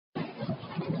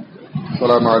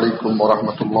السلام علیکم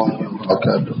ورحمۃ اللہ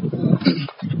وبرکاتہ.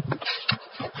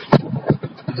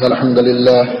 الحمد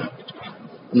للہ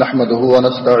نحمده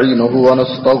ونستعینه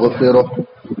ونستغفره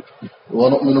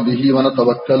ونؤمن به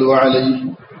ونتوکل علیہ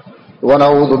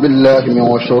ونعوذ باللہ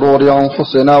من شرور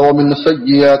انفسنا ومن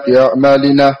سیئات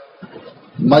اعمالنا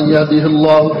من يهده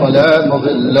الله فلا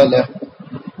مضل له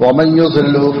ومن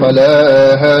يضلل فلا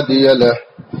هادي له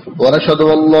ونشهد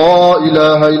أن لا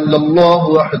إله إلا الله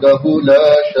وحده لا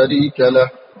شريك له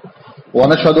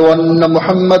ونشهد أن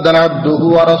محمدا عبده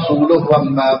ورسوله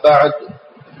أما بعد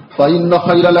فإن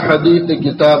خير الحديث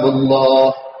كتاب الله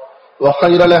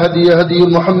وخير الهدي هدي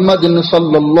محمد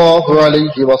صلى الله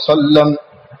عليه وسلم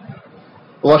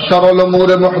وشر الأمور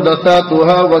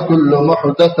محدثاتها وكل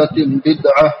محدثة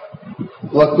بدعة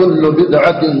وكل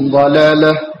بدعة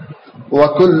ضلالة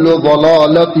وكل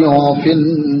ضلالة في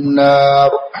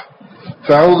النار.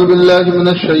 فأعوذ بالله من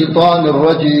الشيطان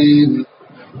الرجيم.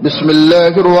 بسم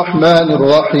الله الرحمن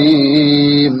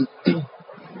الرحيم.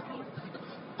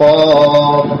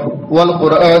 قاف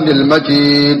والقرآن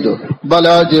المجيد بل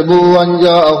عجبوا أن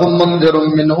جاءهم منذر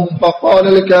منهم فقال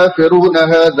الكافرون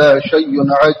هذا شيء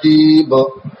عجيب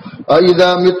أإذا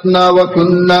متنا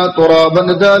وكنا ترابا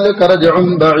ذلك رجع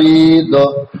بعيد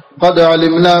قد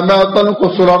علمنا ما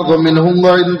تنقص الأرض منهم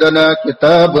وعندنا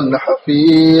كتاب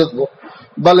حفيظ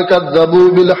بل كذبوا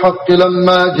بالحق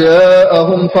لما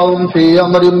جاءهم فهم في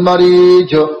أمر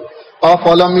مريج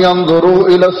أفلم ينظروا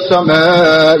إلى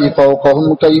السماء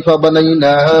فوقهم كيف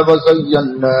بنيناها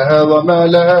وزيناها وما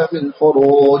لها من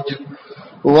فروج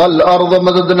والأرض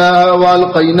مددناها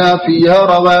وألقينا فيها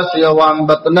رواسي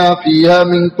وأنبتنا فيها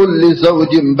من كل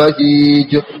زوج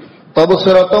بهيج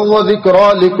تبصرة وذكرى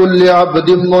لكل عبد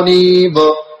منيب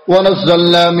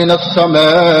ونزلنا من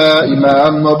السماء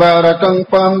ماء مباركا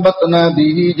فأنبتنا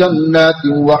به جنات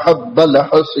وحب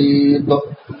الحصيد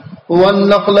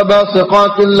والنخل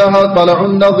باسقات لها طلع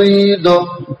نضيد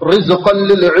رزقا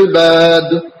للعباد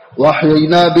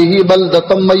وأحيينا به بلدة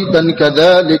ميتا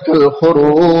كذلك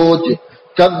الخروج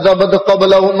كذبت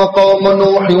قبلهم قوم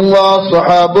نوح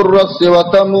وأصحاب الرس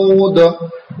وثمود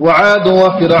وعاد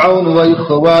وفرعون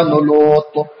وإخوان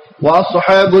لوط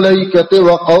وأصحاب الأيكة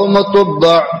وقوم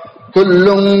تبع كل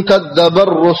كذب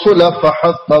الرسل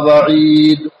فحق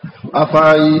وعيد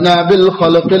أفعينا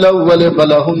بالخلق الأول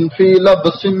بل هم في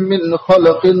لبس من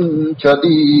خلق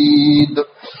جديد.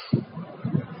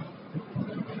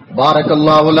 بارك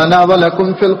الله لنا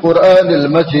ولكم في القرآن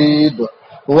المجيد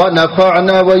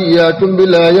ونفعنا وإياكم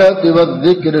بالآيات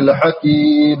والذكر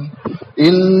الحكيم.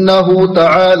 إنه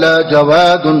تعالى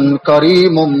جواد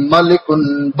كريم ملك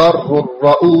بر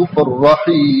رؤوف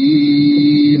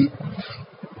رحيم.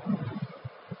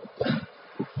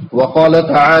 وقال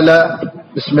تعالى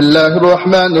بسم الله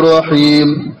الرحمن الرحيم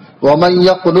ومن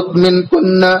يقنط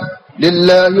منكن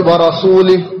لله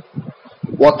ورسوله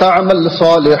وتعمل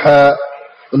صالحا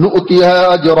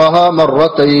نؤتها أجرها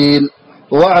مرتين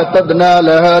وأعتدنا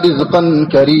لها رزقا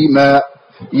كريما.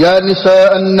 يا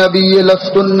نساء النبي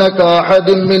لستن كأحد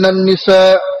من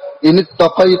النساء إن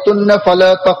اتقيتن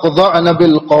فلا تخضعن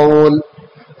بالقول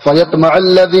فيطمع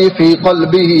الذي في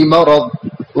قلبه مرض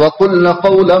وقلن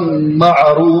قولا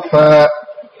معروفا.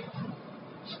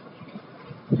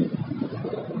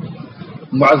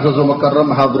 معزز و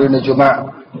مکرم حاضرین جمع،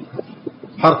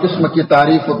 ہر قسم کی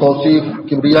تعریف و توصیف،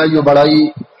 کبریائی و بڑائی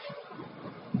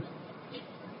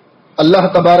اللہ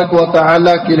تبارک و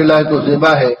تعالی کی لائق و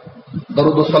زیبا ہے.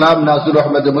 درود و سلام نازل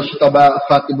احمد مشتبہ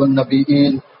خاتم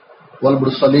النبیین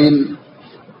والمرسلین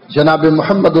جناب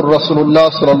محمد الرسول اللہ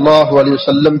صلی اللہ علیہ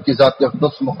وسلم کی ذات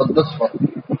اقدس مقدس پر،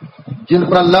 جن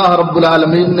پر اللہ رب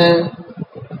العالمین نے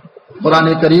قرآن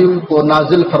کریم کو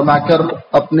نازل فرما کر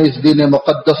اپنے اس دین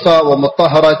مقدسہ و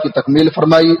مطہرہ کی تکمیل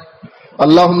فرمائی.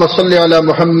 اللہم صلی علی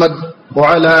محمد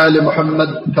وعلی آل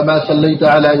محمد کما صلیت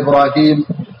علی ابراہیم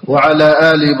وعلی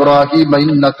آل ابراہیم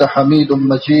انک حمید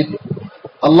مجید.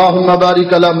 اللہم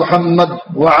بارک علی محمد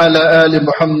وعلی آل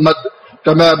محمد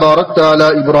کما بارکت علی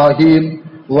ابراہیم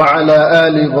وعلی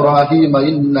آل ابراہیم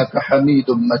انک حمید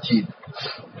مجید.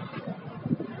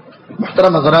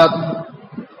 محترم حضرات،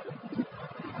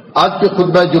 آج کے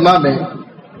خطبہ جمعہ میں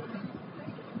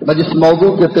میں جس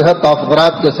موضوع کے تحت آپ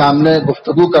حضرات کے سامنے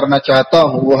گفتگو کرنا چاہتا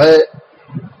ہوں وہ ہے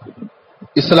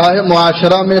اصلاح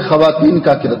معاشرہ میں خواتین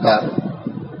کا کردار.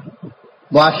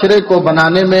 معاشرے کو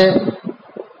بنانے میں،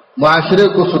 معاشرے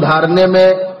کو سدھارنے میں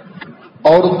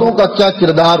عورتوں کا کیا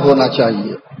کردار ہونا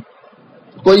چاہیے.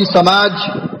 کوئی سماج،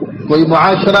 کوئی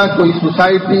معاشرہ، کوئی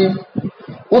سوسائٹی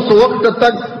اس وقت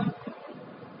تک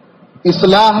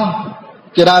اصلاح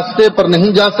کے راستے پر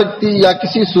نہیں جا سکتی یا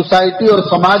کسی سوسائٹی اور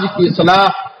سماج کی اصلاح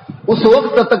اس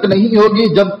وقت تک نہیں ہوگی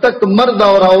جب تک مرد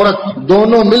اور عورت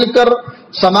دونوں مل کر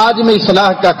سماج میں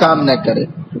اصلاح کا کام نہ کرے،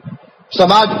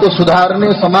 سماج کو سدھارنے،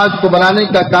 سماج کو بنانے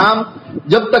کا کام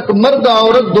جب تک مرد اور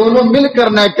عورت دونوں مل کر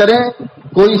نہ کریں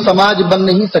کوئی سماج بن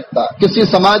نہیں سکتا، کسی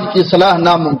سماج کی اصلاح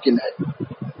ناممکن ہے۔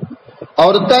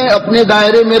 عورتیں اپنے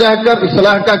دائرے میں رہ کر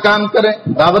اصلاح کا کام کریں،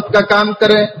 دعوت کا کام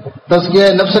کریں، تزکیہ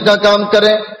نفس کا کام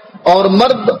کریں، اور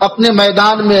مرد اپنے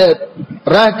میدان میں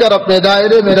رہ کر اپنے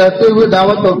دائرے میں رہتے ہوئے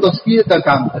دعوت اور تزکیہ کا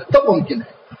کام کریں، تب ممکن ہے۔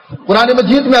 قرآن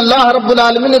مجید میں اللہ رب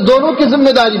العالمین نے دونوں کی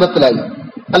ذمہ داری بتلائی۔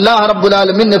 اللہ رب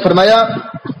العالمین نے فرمایا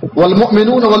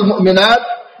والمؤمنون والمؤمنات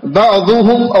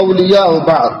بعضهم اولیاء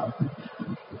بعض۔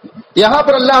 یہاں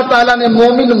پر اللہ تعالیٰ نے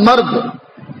مومن مرد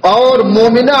اور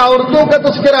مومنہ عورتوں کا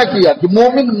تذکرہ کیا کہ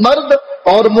مومن مرد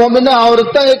اور مومنہ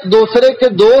عورتیں ایک دوسرے کے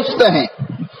دوست ہیں،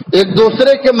 ایک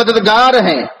دوسرے کے مددگار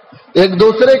ہیں، ایک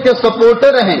دوسرے کے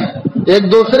سپورٹر ہیں،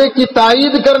 ایک دوسرے کی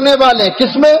تائید کرنے والے ہیں۔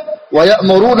 کس میں؟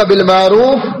 وَيَأْمُرُونَ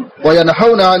بِالْمَعْرُوفِ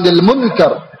وَيَنْهَوْنَ عَنِ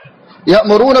الْمُنْكَرِ،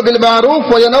 یأمرون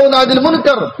بالمعروف وینہون عن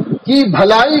المنکر، کی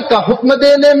بھلائی کا حکم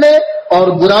دینے میں اور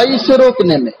برائی سے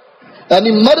روکنے میں۔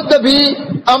 یعنی مرد بھی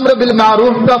امر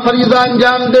بالمعروف کا فریضہ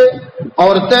انجام دے،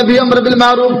 عورتیں بھی امر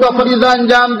بالمعروف کا فریضہ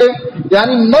انجام دے،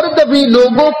 یعنی مرد بھی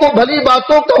لوگوں کو بھلی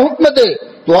باتوں کا حکم دے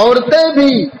تو عورتیں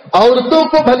بھی عورتوں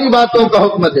کو بھلی باتوں کا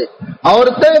حکم دے،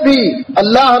 عورتیں بھی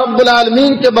اللہ رب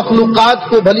العالمین کے مخلوقات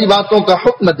کو بھلی باتوں کا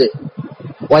حکم دے۔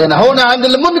 وینہون عن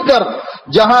المنکر،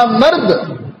 جہاں مرد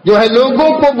جو ہے لوگوں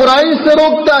کو برائی سے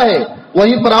روکتا ہے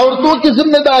وہیں پر عورتوں کی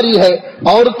ذمہ داری ہے،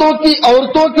 عورتوں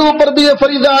کے اوپر بھی یہ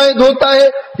فریضہ عائد ہوتا ہے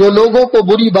جو لوگوں کو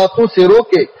بری باتوں سے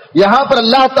روکے۔ یہاں پر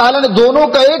اللہ تعالیٰ نے دونوں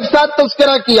کا ایک ساتھ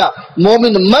تذکرہ کیا،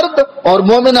 مومن مرد اور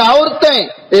مومن عورتیں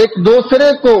ایک دوسرے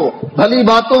کو بھلی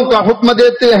باتوں کا حکم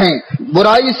دیتے ہیں،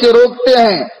 برائی سے روکتے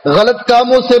ہیں، غلط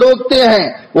کاموں سے روکتے ہیں۔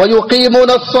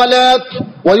 وَيُقِيمُونَ الصَّلَاةَ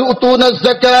وَيُؤْتُونَ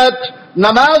الزَّكَاةَ،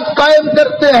 نماز قائم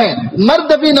کرتے ہیں، مرد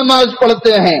بھی نماز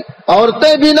پڑھتے ہیں،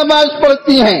 عورتیں بھی نماز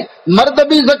پڑھتی ہیں، مرد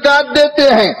بھی زکوٰۃ دیتے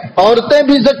ہیں، عورتیں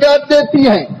بھی زکوٰۃ دیتی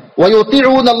ہیں۔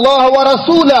 وَيُطِيعُونَ اللَّهَ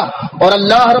وَرَسُولَهُ، اور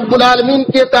اللہ رب العالمین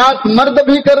کے اطاعت مرد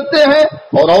بھی کرتے ہیں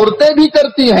اور عورتیں بھی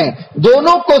کرتی ہیں،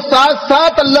 دونوں کو ساتھ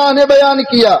ساتھ اللہ نے بیان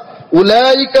کیا۔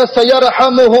 أُولَئِكَ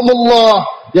سَيَرْحَمُهُمُ اللَّهُ،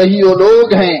 یہی وہ لوگ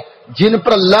ہیں جن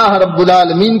پر اللہ رب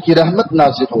العالمین کی رحمت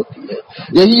نازل ہوتی ہے،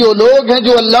 یہی وہ لوگ ہیں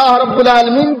جو اللہ رب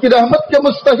العالمین کی رحمت کے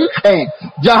مستحق ہیں۔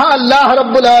 جہاں اللہ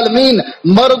رب العالمین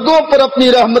مردوں پر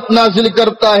اپنی رحمت نازل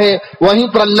کرتا ہے وہیں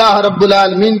پر اللہ رب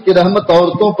العالمین کی رحمت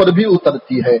عورتوں پر بھی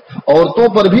اترتی ہے، عورتوں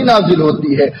پر بھی نازل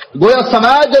ہوتی ہے۔ گویا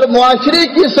سماج اور معاشرے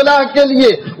کی اصلاح کے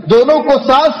لیے دونوں کو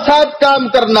ساتھ ساتھ کام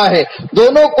کرنا ہے،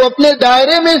 دونوں کو اپنے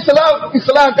دائرے میں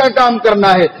اصلاح کا کام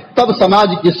کرنا ہے، تب سماج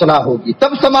کی اصلاح ہوگی،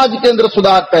 تب سماج کے اندر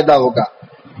سدھار پیدا ہوگا۔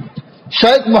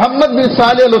 شیخ محمد بن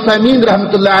صالح العثیمین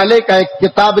رحمۃ اللہ علیہ کا ایک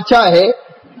کتابچہ ہے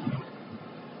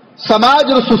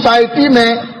سماج اور سوسائٹی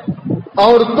میں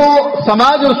عورتوں،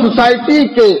 سماج اور سوسائٹی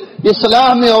کے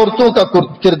اصلاح میں عورتوں کا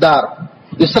کردار،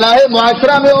 اصلاح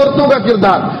معاشرہ میں عورتوں کا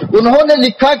کردار۔ انہوں نے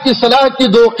لکھا کہ اصلاح کی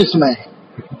دو قسمیں ہیں،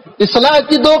 اصلاح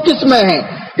کی دو قسمیں ہیں۔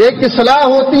 ایک اصلاح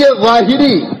ہوتی ہے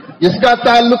ظاہری، جس کا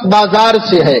تعلق بازار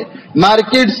سے ہے،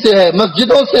 مارکیٹ سے ہے،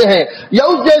 مسجدوں سے ہے یا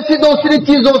اس جیسی دوسری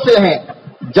چیزوں سے ہے،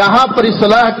 جہاں پر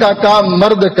اصلاح کا کام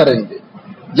مرد کریں گے،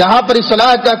 جہاں پر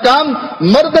اصلاح کا کام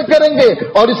مرد کریں گے۔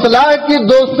 اور اصلاح کی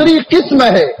دوسری قسم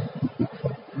ہے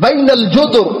بین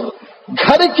الجدر،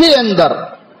 گھر کے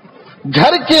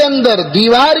اندر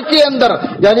دیوار کے اندر،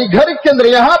 یعنی گھر کے اندر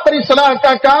یہاں پر اصلاح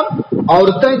کا کام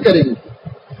عورتیں کریں گی،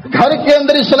 گھر کے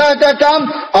اندر اصلاح کا کام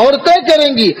عورتیں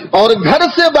کریں گی اور گھر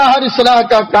سے باہر اصلاح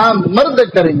کا کام مرد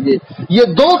کریں گے۔ یہ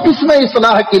دو قسمیں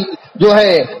اصلاح کی جو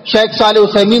ہے شیخ صالح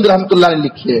عثیمین رحمۃ اللہ نے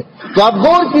لکھی ہے۔ تو آپ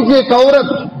غور کیجئے کہ عورت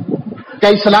کا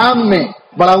اسلام میں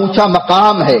بڑا اونچا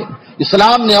مقام ہے،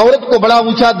 اسلام نے عورت کو بڑا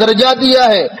اونچا درجہ دیا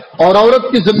ہے اور عورت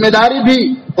کی ذمہ داری بھی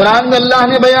قرآن میں اللہ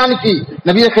نے بیان کی،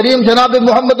 نبی کریم جناب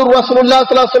محمد الرسول اللہ صلی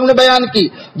اللہ علیہ وسلم نے بیان کی۔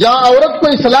 جہاں عورت کو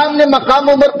اسلام نے مقام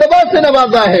و مرتبہ سے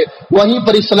نوازا ہے وہیں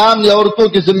پر اسلام نے عورتوں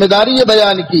کی ذمہ داری یہ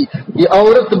بیان کی کہ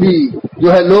عورت بھی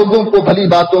جو ہے لوگوں کو بھلی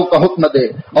باتوں کا حکم دے،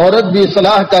 عورت بھی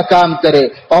اصلاح کا کام کرے،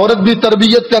 عورت بھی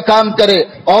تربیت کا کام کرے،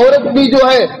 عورت بھی جو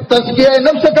ہے تزکیہ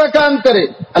نفس کا کام کرے۔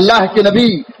 اللہ کے نبی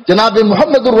جناب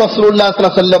محمد الرسول اللہ صلی اللہ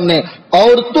علیہ وسلم نے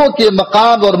عورتوں کے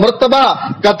مقام اور مرتبہ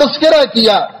کا تذکرہ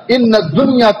کیا۔ ان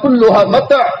الدنیا کلها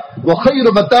متاع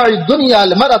وخیر متاع الدنیا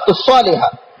المرأة الصالحہ،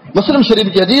 مسلم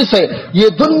شریف کی حدیث ہے، یہ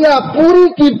دنیا پوری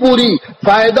کی پوری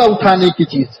فائدہ اٹھانے کی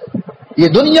چیز ہے، یہ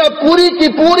دنیا پوری کی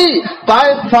پوری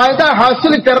فائدہ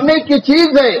حاصل کرنے کی چیز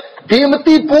ہے،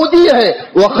 قیمتی پونجی ہے۔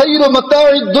 وخیر متاع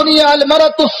الدنیا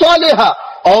المرأة الصالحہ،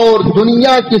 اور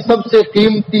دنیا کی سب سے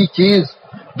قیمتی چیز،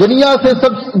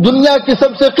 دنیا کی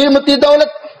سب سے قیمتی دولت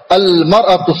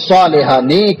المرأة الصالحہ،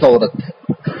 نیک عورت ہے۔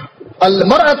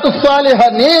 المرأۃ الصالحہ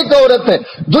نیک عورت ہے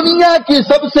دنیا کی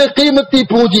سب سے قیمتی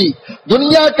پونجی،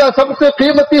 دنیا کا سب سے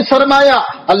قیمتی سرمایہ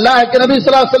اللہ کے نبی صلی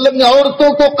اللہ علیہ وسلم نے عورتوں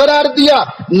کو قرار دیا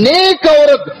نیک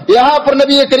عورت۔ یہاں پر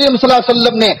نبی کریم صلی اللہ علیہ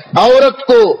وسلم نے عورت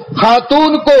کو،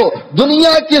 خاتون کو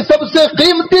دنیا کی سب سے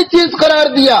قیمتی چیز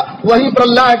قرار دیا۔ وہیں پر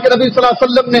اللہ کے نبی صلی اللہ علیہ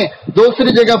وسلم نے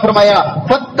دوسری جگہ فرمایا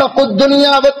فاتقوا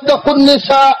الدنیا واتقوا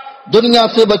النساء، دنیا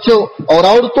سے بچو اور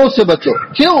عورتوں سے بچو۔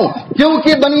 کیوں؟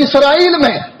 کیونکہ بنی اسرائیل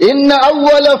میں ان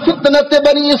اول فتنۃ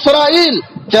بنی اسرائیل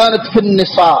كانت فی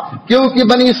النساء، کیونکہ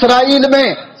بنی اسرائیل میں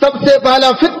سب سے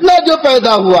پہلا فتنہ جو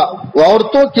پیدا ہوا وہ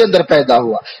عورتوں کے اندر پیدا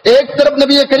ہوا۔ ایک طرف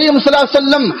نبی کریم صلی اللہ علیہ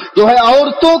وسلم جو ہے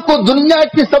عورتوں کو دنیا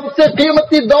کی سب سے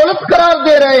قیمتی دولت قرار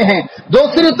دے رہے ہیں،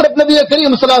 دوسری طرف نبی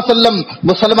کریم صلی اللہ علیہ وسلم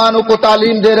مسلمانوں کو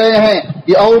تعلیم دے رہے ہیں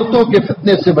کہ عورتوں کے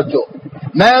فتنے سے بچو۔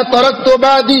 میں ترکت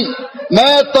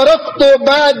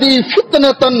بعدی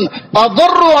فتنةً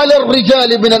اضر علی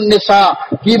الرجال من النساء،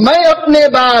 کہ میں اپنے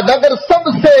بعد اگر سب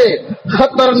سے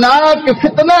خطرناک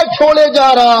فتنہ چھوڑے جا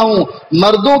رہا ہوں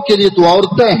مردوں کے لیے تو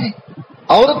عورتیں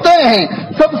ہیں۔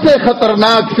 سب سے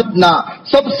خطرناک فتنہ،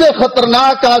 سب سے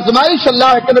خطرناک آزمائش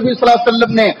اللہ کے نبی صلی اللہ علیہ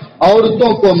وسلم نے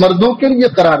عورتوں کو مردوں کے لیے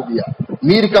قرار دیا۔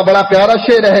 میر کا بڑا پیارا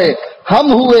شعر ہے، ہم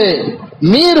ہوئے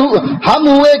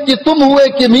کہ تم ہوئے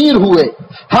کہ میر ہوئے،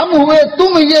 ہم ہوئے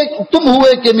تم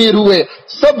ہوئے کہ میر ہوئے،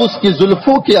 سب اس کی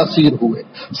زلفوں کے اسیر ہوئے،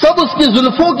 سب اس کی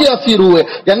زلفوں کے اسیر ہوئے۔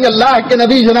 یعنی اللہ کے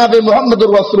نبی جناب محمد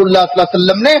رسول اللہ صلی اللہ علیہ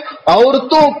وسلم نے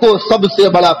عورتوں کو سب سے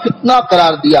بڑا فتنہ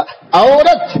قرار دیا۔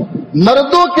 عورت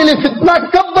مردوں کے لیے فتنہ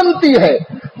کب بنتی ہے؟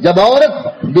 جب عورت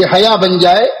بے حیا بن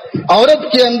جائے،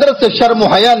 عورت کے اندر سے شرم و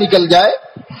حیا نکل جائے،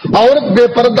 عورت بے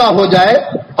پردہ ہو جائے،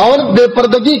 عورت بے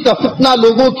پردگی کا فتنہ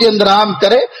لوگوں کے اندر عام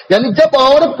کرے، یعنی جب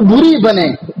عورت بری بنے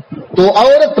تو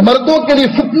عورت مردوں کے لیے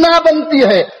فتنہ بنتی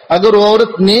ہے۔ اگر وہ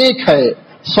عورت نیک ہے،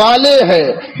 صالح ہے،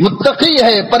 متقی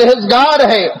ہے، پرہیزگار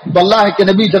ہے تو اللہ کے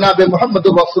نبی جناب محمد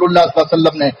رسول اللہ صلی اللہ علیہ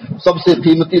وسلم نے سب سے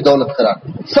قیمتی دولت قرار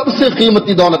دیا، سب سے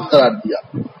قیمتی دولت قرار دیا۔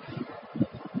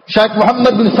 شیخ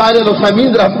محمد بن صالح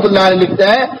العثیمین رحمۃ اللہ علیہ لکھتے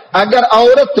ہیں اگر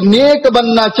عورت نیک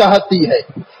بننا چاہتی ہے،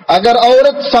 اگر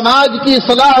عورت سماج کی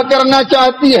اصلاح کرنا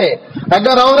چاہتی ہے،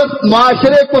 اگر عورت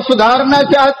معاشرے کو سدھارنا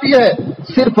چاہتی ہے،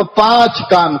 صرف 5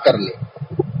 کام کر لے،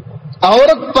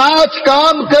 عورت 5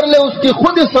 کام کر لے اس کی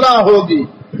خود اصلاح ہوگی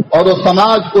اور وہ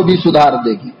سماج کو بھی سدھار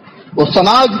دے گی، وہ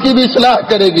سماج کی بھی اصلاح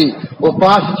کرے گی۔ وہ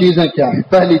 5 چیزیں کیا ہیں؟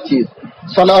 پہلی چیز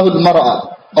صلاح المرأة،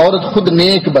 عورت خود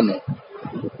نیک بنے۔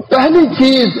 پہلی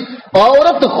چیز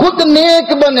عورت خود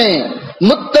نیک بنے،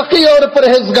 متقی اور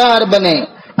پرہیزگار بنے،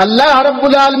 اللہ رب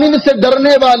العالمین سے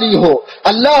ڈرنے والی ہو،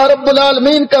 اللہ رب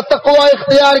العالمین کا تقوی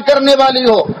اختیار کرنے والی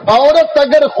ہو۔ عورت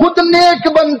اگر خود نیک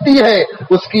بنتی ہے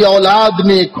اس کی اولاد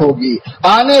نیک ہوگی،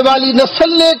 آنے والی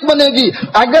نسل نیک بنے گی۔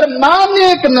 اگر ماں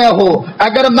نیک نہ ہو،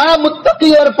 اگر ماں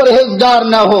متقی اور پرہیزگار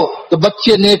نہ ہو تو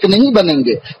بچے نیک نہیں بنیں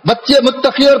گے، بچے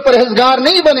متقی اور پرہیزگار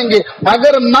نہیں بنیں گے۔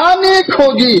 اگر ماں نیک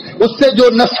ہوگی اس سے جو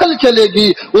نسل چلے گی،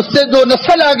 اس سے جو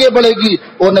نسل آگے بڑھے گی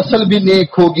وہ نسل بھی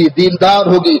نیک ہوگی، دیندار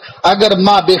ہوگی۔ اگر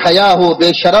ماں بے حیا ہو، بے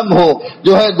شرم ہو،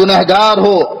 جو ہے گنہگار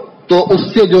ہو تو اس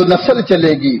سے جو نسل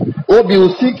چلے گی وہ بھی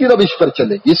اسی کی روش پر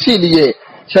چلے گی۔ اسی لیے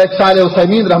شیخ صالح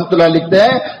العثیمین رحمۃ اللہ لکھتے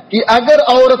ہیں کہ اگر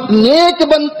عورت نیک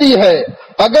بنتی ہے،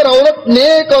 اگر عورت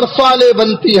نیک اور صالح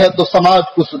بنتی ہے تو سماج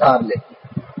کو سدھار لے،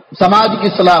 سماج کی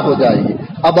صلاح ہو جائے گی۔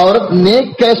 اب عورت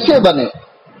نیک کیسے بنے؟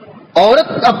 عورت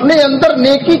اپنے اندر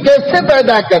نیکی کیسے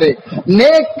پیدا کرے،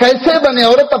 نیک کیسے بنے،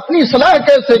 عورت اپنی اصلاح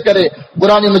کیسے کرے؟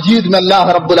 قرآن مجید میں اللہ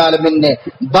رب العالمین نے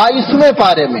 22ویں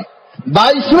پارے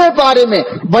میں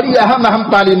بڑی اہم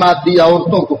تعلیمات دی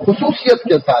عورتوں کو، خصوصیت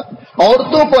کے ساتھ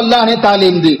عورتوں کو اللہ نے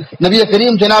تعلیم دی۔ نبی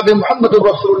کریم جناب محمد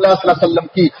رسول اللہ صلی اللہ علیہ وسلم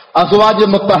کی ازواج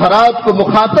مطہرات کو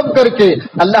مخاطب کر کے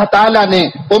اللہ تعالیٰ نے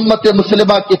امت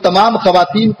مسلمہ کی تمام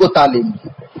خواتین کو تعلیم دی۔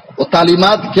 وہ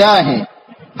تعلیمات کیا ہیں؟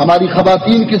 ہماری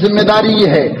خواتین کی ذمہ داری یہ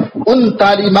ہے ان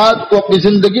تعلیمات کو اپنی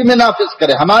زندگی میں نافذ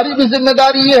کریں، ہماری بھی ذمہ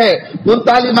داری یہ ہے ان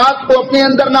تعلیمات کو اپنے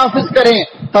اندر نافذ کریں،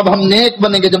 تب ہم نیک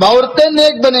بنیں گے۔ جب عورتیں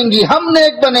نیک بنیں گی، ہم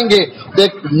نیک بنیں گے تو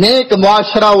ایک نیک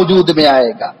معاشرہ وجود میں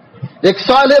آئے گا، ایک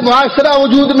صالح معاشرہ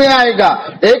وجود میں آئے گا،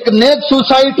 ایک نیک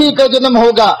سوسائٹی کا جنم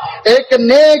ہوگا، ایک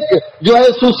نیک جو ہے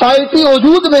سوسائٹی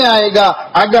وجود میں آئے گا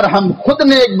اگر ہم خود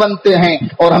نیک بنتے ہیں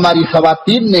اور ہماری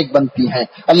خواتین نیک بنتی ہیں۔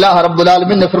 اللہ رب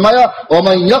العالمین نے فرمایا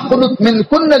وَمَن يَقْنُتْ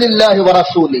مِنكُنَّ لِلَّهِ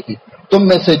وَرَسُولِهِ، تم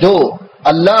میں سے جو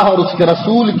اللہ اور اس کے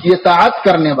رسول کی اطاعت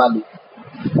کرنے والی،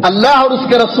 اللہ اور اس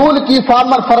کے رسول کی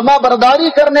فرما برداری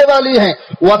کرنے والی ہیں،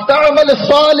 وَتَعْمَلْ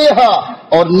صَالِحًا،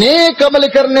 اور نیک عمل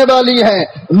کرنے والی ہیں،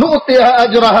 نُؤْتِهَا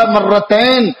أَجْرَهَا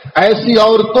مَرَّتَيْنِ، ایسی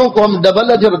عورتوں کو ہم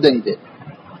ڈبل اجر دیں گے،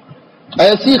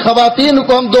 ایسی خواتین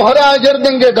کو ہم دوہرا اجر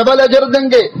دیں گے، ڈبل اجر دیں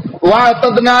گے۔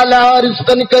 وَأَعْتَدْنَا لَهَا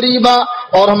رِزْقًا كَرِيمًا،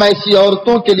 اور ہم ایسی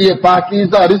عورتوں کے لیے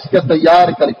پاکیزہ رزق تیار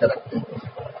کر کے رکھتے ہیں۔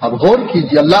 اب غور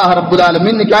کیجیے، اللہ رب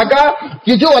العالمین نے کیا کہا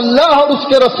کہ جو اللہ اور اس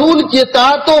کے رسول کی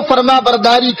اطاعت و فرما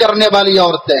برداری کرنے والی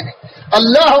عورتیں ہیں،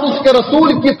 اللہ اور اس کے رسول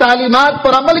کی تعلیمات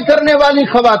پر عمل کرنے والی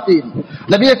خواتین،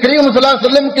 نبی کریم صلی اللہ علیہ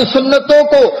وسلم کی سنتوں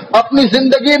کو اپنی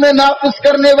زندگی میں نافذ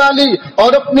کرنے والی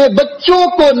اور اپنے بچوں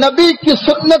کو نبی کی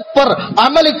سنت پر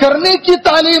عمل کرنے کی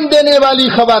تعلیم دینے والی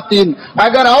خواتین،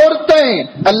 اگر عورتیں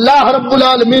اللہ رب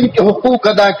العالمین کے حقوق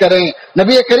ادا کریں،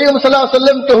 نبی کریم صلی اللہ علیہ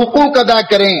وسلم کے حقوق ادا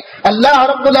کریں، اللہ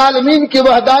رب العالمین کی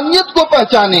وحدانیت کو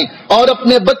پہچانیں اور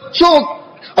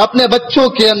اپنے بچوں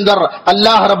کے اندر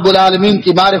اللہ رب العالمین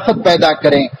کی معرفت پیدا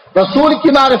کریں، رسول کی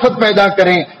معرفت پیدا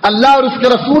کریں، اللہ اور اس کے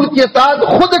رسول کی اطاعت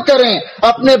خود کریں،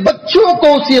 اپنے بچوں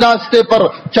کو اسی راستے پر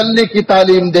چلنے کی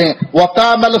تعلیم دیں،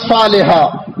 وَتَعْمَلْ صَالِحًا،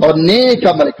 اور نیک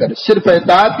عمل کریں۔ صرف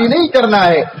اطاعت ہی نہیں کرنا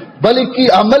ہے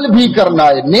بلکہ عمل بھی کرنا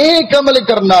ہے، نیک عمل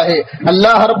کرنا ہے۔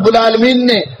 اللہ رب العالمین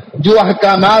نے جو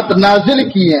احکامات نازل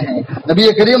کیے ہیں، نبی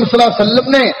کریم صلی اللہ علیہ وسلم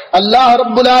نے اللہ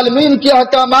رب العالمین کے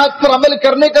احکامات پر عمل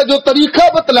کرنے کا جو طریقہ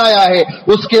بتلایا ہے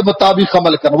اس کے مطابق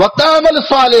عمل کرو۔ وَتَعْمَلْ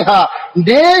صَالِحًا،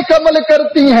 نیک عمل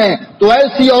کرتی ہیں تو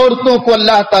ایسی عورتوں کو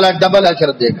اللہ تعالیٰ ڈبل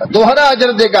اجر دے گا، دوہرا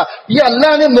اجر دے گا۔ یہ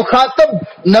اللہ نے مخاطب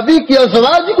نبی کی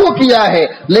ازواج کو کیا ہے،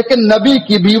 لیکن نبی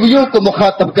کی بیویوں کو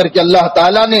مخاطب کر کے اللہ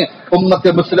تعالیٰ نے امت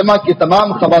مسلمہ کی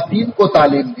تمام خواتین کو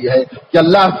تعلیم دی ہے کہ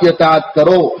اللہ کی اطاعت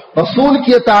کرو، رسول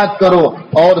کی اطاعت کرو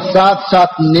اور ساتھ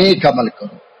ساتھ نیک عمل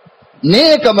کرو،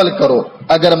 نیک عمل کرو۔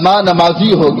 اگر ماں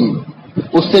نمازی ہوگی،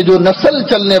 اس سے جو نسل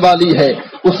چلنے والی ہے،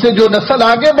 اس سے جو نسل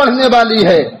آگے بڑھنے والی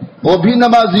ہے وہ بھی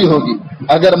نمازی ہوگی۔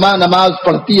 اگر ماں نماز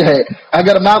پڑھتی ہے،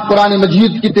 اگر ماں قرآن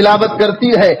مجید کی تلاوت کرتی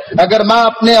ہے، اگر ماں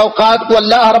اپنے اوقات کو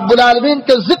اللہ رب العالمین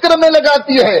کے ذکر میں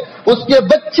لگاتی ہے، اس کے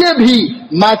بچے بھی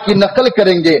ماں کی نقل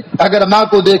کریں گے۔ اگر ماں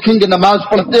کو دیکھیں گے نماز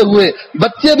پڑھتے ہوئے،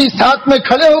 بچے بھی ساتھ میں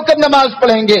کھڑے ہو کر نماز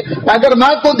پڑھیں گے۔ اگر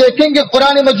ماں کو دیکھیں گے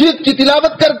قرآن مجید کی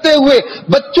تلاوت کرتے ہوئے،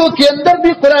 بچوں کے اندر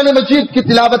بھی قرآن مجید کی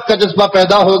تلاوت کا جذبہ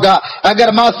پیدا ہوگا۔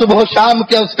 اگر ماں صبح و شام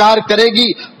کے اذکار کرے گی،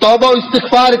 توبہ و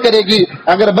استغفار کرے گی،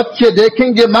 اگر بچے دیکھیں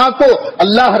گے ماں کو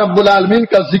اللہ رب العالمین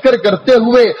کا ذکر کرتے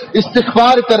ہوئے،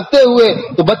 استغفار کرتے ہوئے،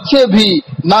 تو بچے بھی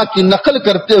ماں کی نقل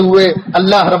کرتے ہوئے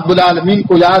اللہ رب العالمین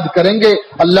کو یاد کریں گے،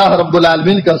 اللہ رب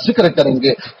العالمین کا ذکر کریں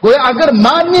گے۔ گویا اگر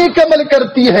ماں نیک عمل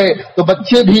کرتی ہے تو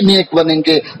بچے بھی نیک بنیں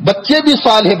گے، بچے بھی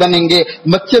صالح بنیں گے،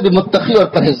 بچے بھی متقی اور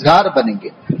پرہیزگار بنیں گے۔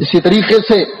 اسی طریقے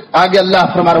سے آگے اللہ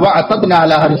فرما رہا ہے وَأَعْتَدْنَا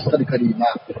لَهَا رِزْقًا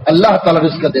كَرِيمًا، اللہ تعالیٰ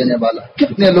رزق دینے والا۔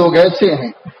 کتنے لوگ ایسے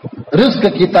ہیں رزق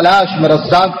کی تلاش میں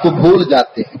رزاق کو بھول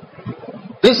جاتے ہیں،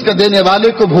 رزق دینے والے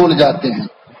کو بھول جاتے ہیں۔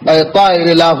 اے طائر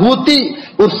لاہوتی،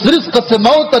 اس رزق سے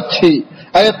موت اچھی،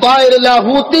 اے طائر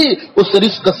لاہوتی، اس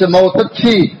رزق سے موت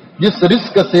اچھی جس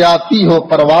رزق سے آتی ہو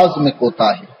پرواز میں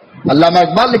کوتاہی۔ علامہ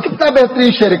اقبال نے کتنا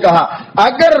بہترین شعر کہا،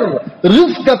 اگر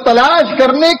رزق تلاش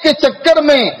کرنے کے چکر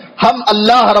میں ہم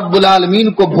اللہ رب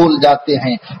العالمین کو بھول جاتے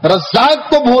ہیں، رزاق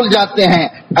کو بھول جاتے ہیں،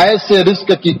 ایسے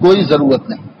رزق کی کوئی ضرورت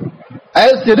نہیں،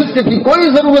 ایسے رزق کی کوئی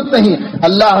ضرورت نہیں۔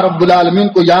 اللہ رب العالمین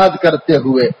کو یاد کرتے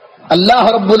ہوئے، اللہ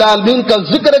رب العالمین کا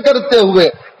ذکر کرتے ہوئے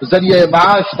ذریعہ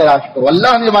معاش تلاش کرو۔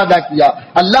 اللہ نے وعدہ کیا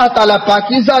اللہ تعالیٰ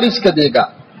پاکیزہ رزق دے گا،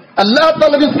 اللہ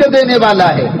تعالیٰ رزق دینے والا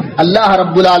ہے۔ اللہ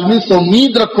رب العالمین سے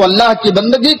امید رکھو، اللہ کی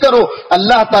بندگی کرو،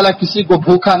 اللہ تعالیٰ کسی کو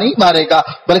بھوکا نہیں مارے گا،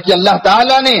 بلکہ اللہ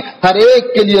تعالیٰ نے ہر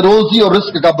ایک کے لیے روزی اور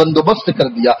رزق کا بندوبست کر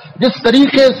دیا۔ جس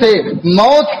طریقے سے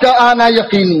موت کا آنا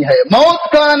یقینی ہے، موت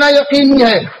کا آنا یقینی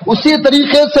ہے، اسی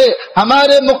طریقے سے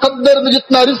ہمارے مقدر میں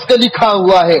جتنا رزق لکھا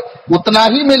ہوا ہے اتنا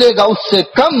ہی ملے گا، اس سے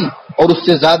کم اور اس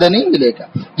سے زیادہ نہیں ملے گا۔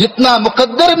 جتنا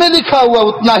مقدر میں لکھا ہوا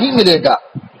اتنا ہی ملے گا،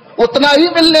 اتنا ہی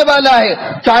ملنے والا ہے،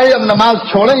 چاہے ہم نماز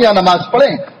چھوڑیں یا نماز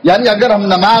پڑھیں۔ یعنی اگر ہم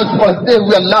نماز پڑھتے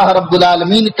ہوئے اللہ رب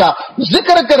العالمین کا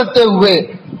ذکر کرتے ہوئے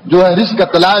جو ہے رزق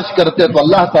تلاش کرتے تو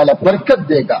اللہ تعالیٰ برکت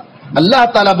دے گا، اللہ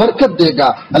تعالیٰ برکت دے گا،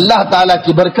 اللہ تعالیٰ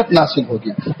کی برکت ناصل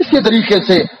ہوگی۔ اسی طریقے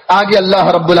سے آگے اللہ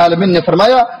رب العالمین نے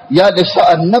فرمایا یا نساء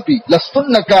النبی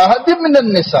لستن کاحد من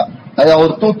النساء، اے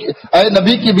عورتوں کی، اے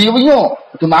نبی کی بیویوں،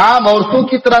 تم عام عورتوں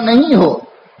کی طرح نہیں ہو،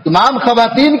 تمام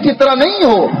خواتین کی طرح نہیں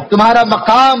ہو، تمہارا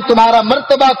مقام، تمہارا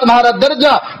مرتبہ، تمہارا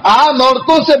درجہ عام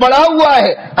عورتوں سے بڑھا ہوا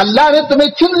ہے۔ اللہ نے تمہیں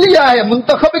چن لیا ہے،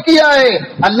 منتخب کیا ہے،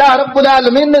 اللہ رب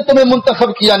العالمین نے تمہیں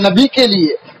منتخب کیا نبی کے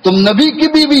لیے۔ تم نبی کی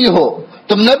بیوی ہو،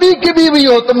 تم نبی کی بیوی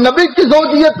ہو، تم نبی کی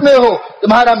زوجیت میں ہو،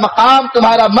 تمہارا مقام،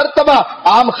 تمہارا مرتبہ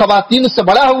عام خواتین سے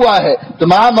بڑھا ہوا ہے،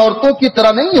 تم عام عورتوں کی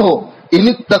طرح نہیں ہو۔ ان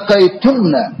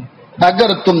اتقیتن، اگر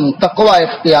تم تقوی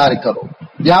اختیار کرو۔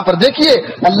 یہاں پر دیکھیے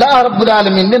اللہ رب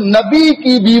العالمین نے نبی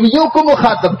کی بیویوں کو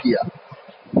مخاطب کیا،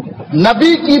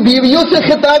 نبی کی بیویوں سے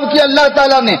خطاب کیا اللہ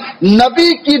تعالیٰ نے،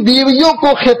 نبی کی بیویوں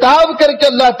کو خطاب کر کے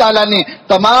اللہ تعالیٰ نے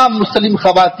تمام مسلم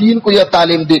خواتین کو یہ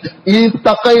تعلیم دی،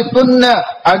 اتقیتن،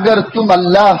 اگر تم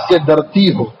اللہ سے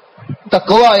ڈرتی ہو،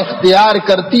 تقوی اختیار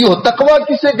کرتی ہو۔ تقوی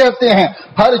کسے کہتے ہیں؟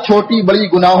 ہر چھوٹی بڑی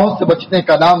گناہوں سے بچنے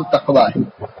کا نام تقوی ہے۔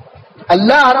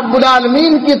 اللہ رب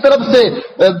العالمین کی طرف سے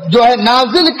جو ہے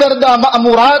نازل کردہ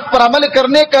مأمورات پر عمل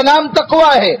کرنے کا نام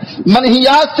تقوی ہے،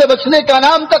 منہیات سے بچنے کا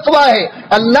نام تقوی ہے۔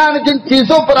 اللہ نے جن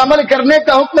چیزوں پر عمل کرنے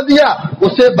کا حکم دیا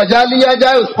اسے بجا لیا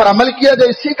جائے، اس پر عمل کیا جائے،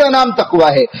 اسی کا نام تقوی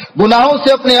ہے۔ گناہوں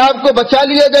سے اپنے آپ کو بچا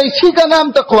لیا جائے، اسی کا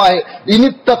نام تقوی ہے۔ ان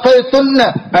اتقیتن،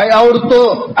 اے عورتوں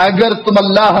اگر تم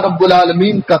اللہ رب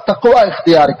العالمین کا تقوی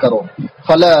اختیار کرو،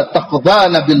 فلا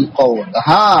تخضعن بالقول،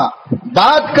 ہاں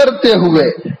بات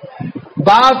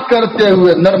کرتے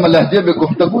ہوئے نرم لہجے میں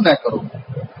گفتگو نہ کرو۔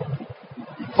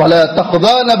 فلا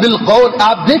تخضعن بالقول،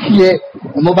 آپ دیکھیے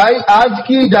موبائل آج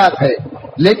کی ایجاد ہے،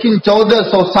 لیکن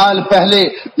 1400 سال پہلے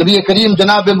نبی کریم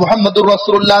جناب محمد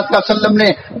الرسول اللہ صلی اللہ علیہ وسلم نے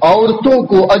عورتوں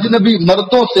کو اجنبی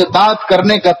مردوں سے بات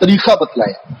کرنے کا طریقہ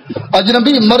بتلایا،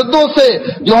 اجنبی مردوں سے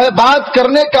جو ہے بات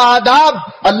کرنے کا آداب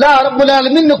اللہ رب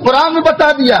العالمین نے قرآن میں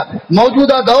بتا دیا۔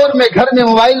 موجودہ دور میں گھر میں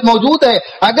موبائل موجود ہے،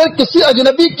 اگر کسی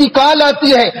اجنبی کی کال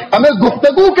آتی ہے ہمیں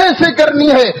گفتگو کیسے کرنی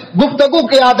ہے، گفتگو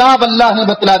کے آداب اللہ نے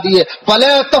بتلا دیے۔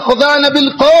 فلا تخضعن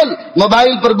بالقول،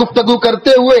 موبائل پر گفتگو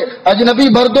کرتے ہوئے اجنبی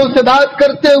مردوں سے بات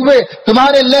کرتے ہوئے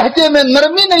تمہارے لہجے میں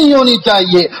نرمی نہیں ہونی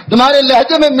چاہیے، تمہارے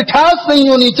لہجے میں مٹھاس نہیں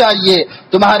ہونی چاہیے،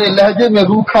 تمہارے لہجے میں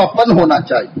روکھا پن ہونا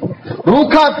چاہیے،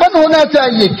 روکھا پن ہونا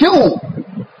چاہیے۔ کیوں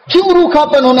روکھا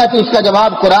پن ہونا چاہیے؟ اس کا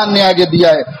جواب قرآن نے آگے دیا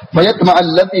ہے، فَيَطْمَعَ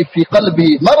الَّذِي فِي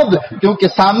قَلْبِهِ مَرَضٌ، کیونکہ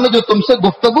سامنے جو تم سے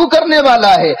گفتگو کرنے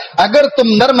والا ہے، اگر تم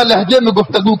نرم لہجے میں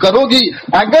گفتگو کرو گی،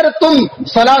 اگر تم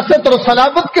سلاست اور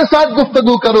صلابت کے ساتھ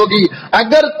گفتگو کرو گی،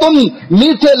 اگر تم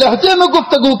میٹھے لہجے میں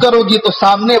گفتگو کرو گی، تو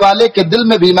سامنے والے کے دل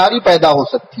میں بیماری پیدا ہو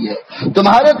سکتی ہے،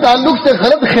 تمہارے تعلق سے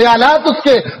غلط خیالات اس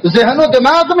کے ذہن و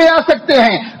دماغ میں آ سکتے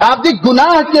ہیں۔ آپ نے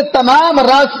گناہ کے تمام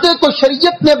راستے کو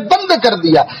شریعت نے بند کر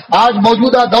دیا۔ آج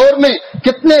موجودہ دور میں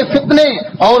کتنے فتنے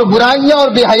اور برائیاں اور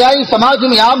بے حیائی سماج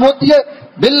میں عام ہوتی ہے،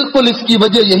 بالکل اس کی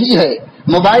وجہ یہی ہے۔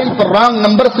 موبائل پر رانگ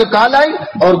نمبر سے کال آئی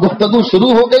اور گفتگو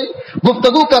شروع ہو گئی،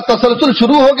 گفتگو کا تسلسل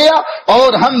شروع ہو گیا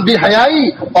اور ہم بے حیائی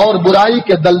اور برائی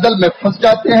کے دلدل میں پھنس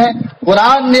جاتے ہیں۔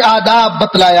 قرآن نے آداب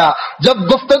بتلایا، جب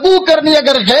گفتگو کرنی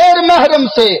اگر غیر محرم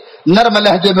سے نرم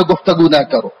لہجے میں گفتگو نہ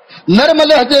کرو، نرم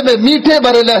لہجے میں میٹھے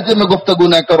بھرے لہجے میں گفتگو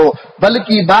نہ کرو،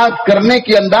 بلکہ بات کرنے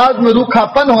کے انداز میں روکھا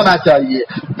پن ہونا چاہیے،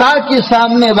 تاکہ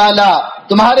سامنے والا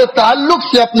تمہارے تعلق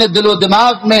سے اپنے دل و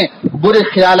دماغ میں برے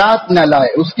خیالات نہ لائے،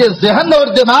 اس کے ذہن اور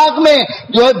دماغ میں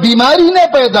جو ہے بیماری نہ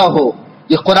پیدا ہو۔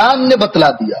 یہ قرآن نے بتلا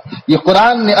دیا، یہ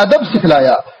قرآن نے ادب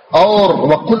سکھلایا۔ اور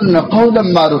وَقُلْنَ قَوْلًا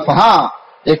مَّعْرُوفًا، ہاں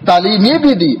ایک تعلیم یہ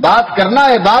بھی دی، بات کرنا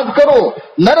ہے بات کرو،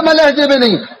 نرم لہجے میں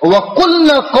نہیں۔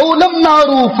 وَقُلْنَ قَوْلًا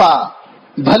مَّعْرُوفًا،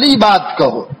 بھلی بات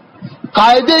کہو،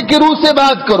 قاعدے کی روح سے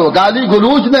بات کرو، گالی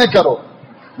گلوج نہ کرو،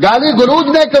 گالی گلوج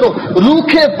نہ کرو،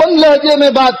 روکھے پن لہجے میں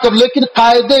بات کرو، لیکن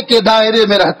قاعدے کے دائرے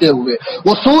میں رہتے ہوئے،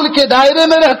 اصول کے دائرے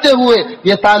میں رہتے ہوئے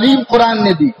یہ تعلیم قرآن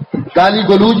نے دی۔ گالی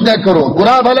گلوج نہ کرو،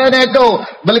 برا بھلا نہ کہو،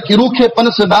 بلکہ روکھے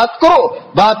پن سے بات کرو،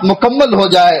 بات مکمل ہو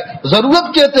جائے۔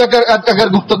 ضرورت کے اگر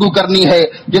گفتگو کرنی ہے،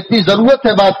 جتنی ضرورت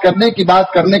ہے بات کرنے کی،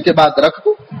 بات کرنے کے بعد رکھ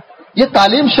دو۔ یہ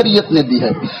تعلیم شریعت نے دی ہے۔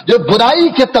 جو برائی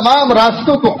کے تمام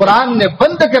راستوں کو قرآن نے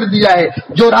بند کر دیا ہے،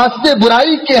 جو راستے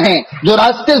برائی کے ہیں، جو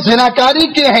راستے زناکاری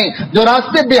کے ہیں، جو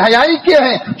راستے بے حیائی کے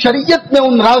ہیں، شریعت نے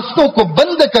ان راستوں کو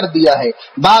بند کر دیا ہے۔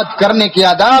 بات کرنے کے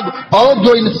آداب، اور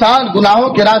جو انسان گناہوں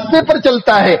کے راستے پر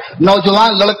چلتا ہے،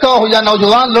 نوجوان لڑکا ہو یا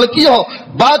نوجوان لڑکی ہو،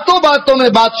 باتوں باتوں میں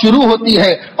بات شروع ہوتی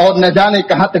ہے اور نہ جانے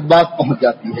کہاں تک بات پہنچ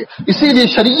جاتی ہے۔ اسی لیے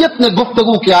شریعت نے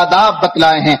گفتگو کے آداب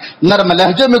بتلائے ہیں، نرم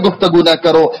لہجے میں گفتگو نہ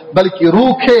کرو، بلکہ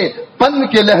روکھے پن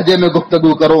کے لہجے میں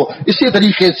گفتگو کرو۔ اسی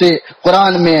طریقے سے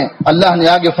قرآن میں اللہ نے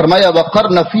آگے فرمایا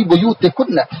وَقَرْنَ فِي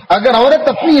بُيُوتِكُنَّ، اگر عورت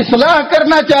اپنی اصلاح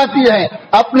کرنا چاہتی ہے،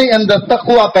 اپنے اندر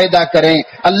تقوی پیدا کریں،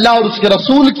 اللہ اور اس کے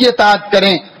رسول کی اطاعت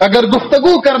کریں، اگر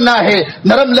گفتگو کرنا ہے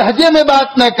نرم لہجے میں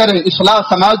بات نہ کریں، اصلاح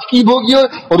سماج کی ہوگی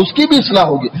اور اس کی بھی اصلاح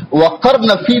ہوگی۔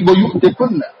 وَقَرْنَ فِي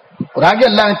بُيُوتِكُنَّ، اور آگے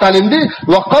اللہ نے تعلیم دی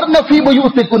وَقَرْنَ فِي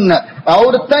بُيُوتِكُنَّ،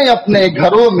 عورتیں اپنے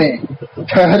گھروں میں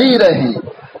ٹھہری رہیں،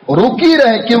 رکی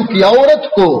رہے، کیونکہ عورت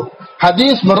کو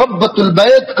حدیث میں ربۃ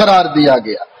البیت قرار دیا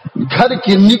گیا، گھر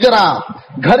کی نگراں،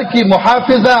 گھر کی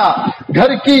محافظہ،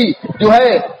 گھر کی جو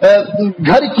ہے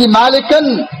گھر کی مالکن،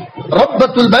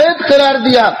 ربۃ البیت قرار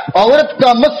دیا۔ عورت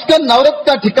کا مسکن، عورت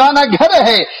کا ٹھکانہ گھر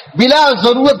ہے، بلا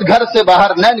ضرورت گھر سے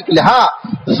باہر نہ نکلے۔ ہاں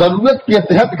ضرورت کے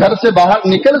تحت گھر سے باہر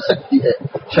نکل سکتی ہے،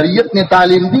 شریعت نے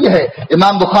تعلیم دی ہے۔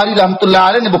 امام بخاری رحمۃ اللہ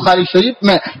علیہ نے بخاری شریف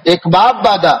میں ایک باب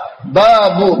باندھا،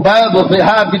 باب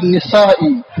ذهاب النساء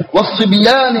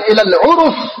والصبيان الى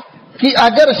العرس، کہ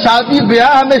اگر شادی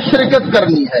بیاہ میں شرکت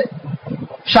کرنی ہے،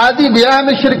 شادی بیاہ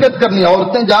میں شرکت کرنی ہے،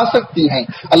 عورتیں جا سکتی ہیں۔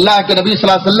 اللہ کے نبی صلی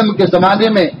اللہ علیہ وسلم کے زمانے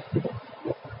میں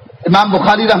امام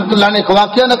بخاری رحمۃ اللہ نے ایک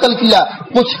واقعہ نقل کیا،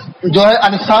 کچھ جو ہے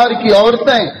انصار کی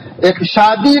عورتیں ایک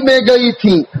شادی میں گئی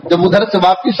تھیں، جب ادھر سے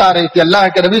واپس آ رہی تھی، اللہ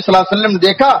کے نبی صلی اللہ علیہ وسلم نے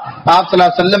دیکھا، آپ صلی اللہ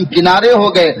علیہ وسلم کنارے ہو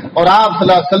گئے اور آپ صلی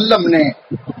اللہ علیہ وسلم نے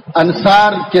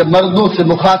انصار کے مردوں سے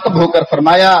مخاطب ہو کر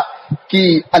فرمایا کہ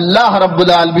اللہ رب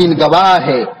العالمین گواہ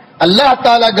ہے، اللہ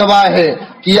تعالی گواہ ہے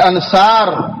کہ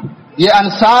یہ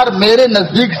انصار میرے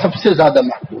نزدیک سب سے زیادہ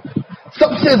محبوب،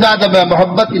 سب سے زیادہ میں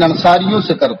محبت ان انصاریوں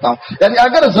سے کرتا ہوں۔ یعنی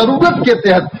اگر ضرورت کے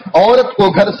تحت عورت کو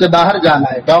گھر سے باہر جانا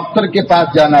ہے، ڈاکٹر کے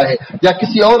پاس جانا ہے یا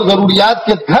کسی اور ضروریات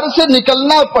کے گھر سے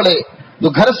نکلنا پڑے تو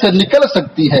گھر سے نکل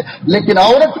سکتی ہے، لیکن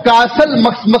عورت کا اصل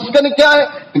مسکن کیا ہے؟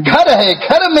 گھر ہے،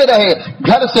 گھر میں رہے،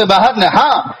 گھر سے باہر نہ۔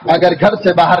 ہاں اگر گھر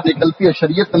سے باہر نکلتی ہے،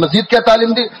 شریعت نے مزید کیا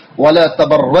تعلیم دی؟ وَلَا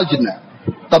تَبَرَّجْنَ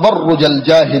تَبَرُّجَ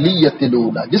الْجَاهِلِيَّةِ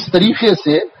الْأُولَىٰ، جس طریقے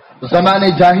سے زمانے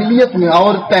جاہلیت میں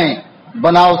عورتیں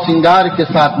بناؤ سنگار کے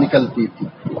ساتھ نکلتی تھی،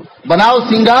 بناؤ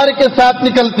سنگار کے ساتھ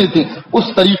نکلتی تھی،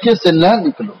 اس طریقے سے نہ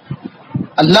نکلو۔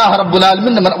 اللہ رب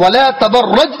العالمین نے وَلَا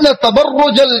تَبَرَّجْنَ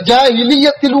تَبَرُّجَ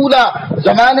الْجَاهِلِيَّةِ الْأُولَىٰ،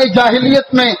 زمانے جاہلیت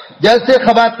میں جیسے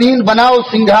خواتین بناؤ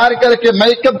سنگار کر کے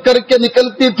میک اپ کر کے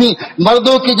نکلتی تھی،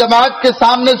 مردوں کی جماعت کے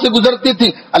سامنے سے گزرتی تھی،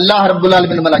 اللہ رب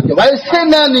العالمین نے منع کیا ویسے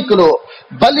نہ نکلو،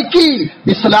 بلکہ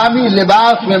اسلامی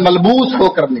لباس میں ملبوس ہو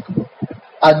کر نکلو۔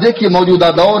 آج دیکھیے موجودہ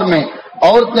دور میں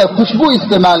عورتیں خوشبو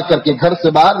استعمال کر کے گھر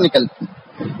سے باہر نکلتی،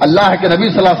 اللہ کے نبی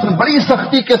صلی اللہ علیہ وسلم بڑی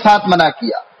سختی کے ساتھ منع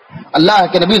کیا۔ اللہ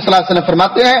کے نبی صلی اللہ علیہ وسلم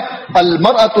فرماتے ہیں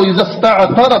المرأة اذا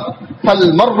استعطرت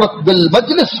فالمرت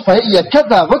بالمجلس فهي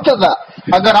كذا وكذا،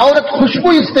 اگر عورت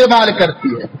خوشبو استعمال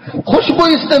کرتی ہے، خوشبو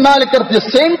استعمال کرتی ہے،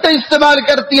 سینٹ استعمال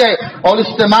کرتی ہے اور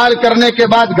استعمال کرنے کے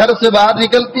بعد گھر سے باہر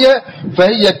نکلتی ہے،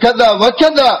 فهي كذا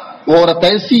وكذا، وہ عورت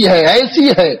ایسی ہے ایسی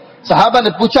ہے۔ صحابہ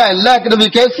نے پوچھا اللہ کے نبی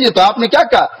کیسی ہے؟ تو آپ نے کیا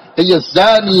کہا؟ یہ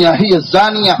زانیہ ہی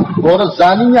زانیہ، عورت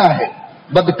زانیہ ہے،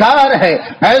 بدکار ہے۔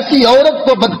 ایسی عورت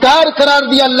کو بدکار قرار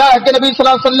دیا اللہ کے نبی صلی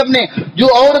اللہ علیہ وسلم نے جو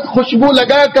عورت خوشبو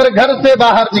لگا کر گھر سے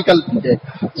باہر نکلتی ہے۔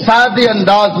 سادے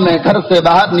انداز میں گھر سے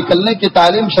باہر نکلنے کی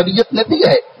تعلیم شریعت نے دی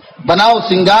ہے، بناؤ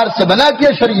سنگار سے بنا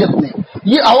کیا شریعت نے۔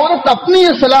 یہ عورت اپنی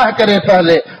اصلاح کرے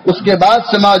پہلے، اس کے بعد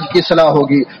سماج کی اصلاح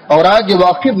ہوگی۔ اور آگے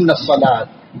واقعنا الصلاۃ،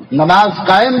 نماز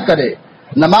قائم کرے،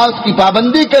 نماز کی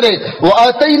پابندی کرے،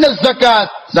 وآتینا الزکات،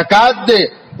 زکات دے،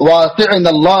 وآطعنا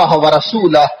اللہ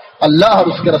ورسولہ، اللہ اور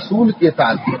اس کے رسول کی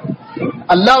اطاعت کرے،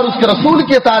 اللہ اور اس کے رسول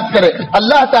کی اطاعت کرے۔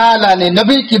 اللہ تعالیٰ نے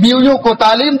نبی کی بیویوں کو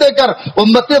تعلیم دے کر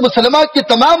امت مسلمہ کی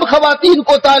تمام خواتین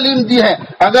کو تعلیم دی ہے۔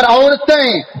 اگر عورتیں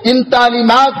ان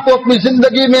تعلیمات کو اپنی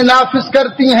زندگی میں نافذ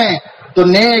کرتی ہیں تو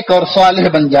نیک اور صالح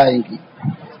بن جائیں گی،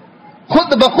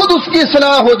 خود بخود اس کی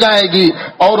اصلاح ہو جائے گی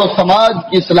اور وہ سماج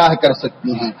کی اصلاح کر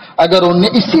سکتی ہیں۔ اگر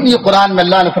انہیں اسی لیے قرآن میں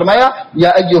اللہ نے فرمایا یا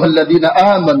ایھا الذین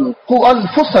آمنوا قوا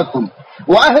انفسکم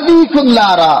واہلیکم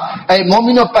نارا، اے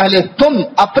مومنو پہلے تم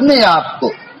اپنے آپ کو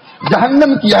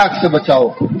جہنم کی آگ سے بچاؤ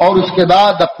اور اس کے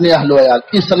بعد اپنے اہل و عیال۔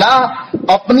 اصلاح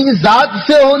اپنی ذات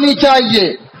سے ہونی چاہیے،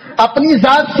 اپنی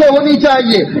ذات سے ہونی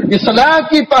چاہیے، اصلاح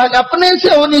کی پہلے اپنے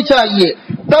سے ہونی چاہیے،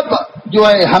 تب جو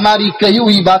ہے ہماری کہی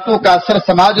ہوئی باتوں کا اثر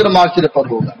سماج اور معاشرے پر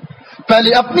ہوگا۔ پہلے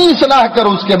اپنی اصلاح کرو،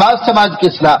 اس کے بعد سماج کی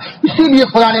اصلاح۔ اسی لیے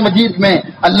قرآن مجید میں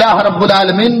اللہ رب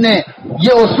العالمین نے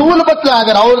یہ اصول بتلا،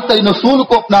 اگر عورتیں ان اصول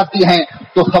کو اپناتی ہیں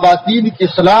تو خواتین کی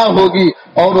اصلاح ہوگی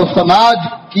اور وہ سماج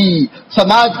کی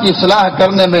اصلاح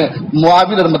کرنے میں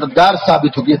معاون اور مددگار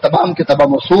ثابت ہوگی۔ تمام کے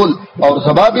تمام اصول اور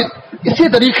ضوابط۔ اسی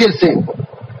طریقے سے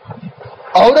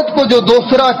عورت کو جو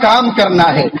دوسرا کام کرنا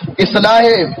ہے اصلاح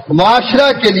معاشرہ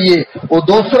کے لیے، وہ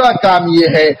دوسرا کام یہ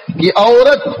ہے کہ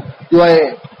عورت جو ہے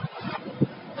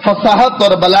فصاحت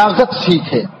اور بلاغت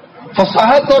سیکھے،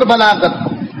 فصاحت اور بلاغت،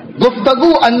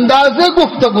 گفتگو، انداز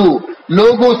گفتگو،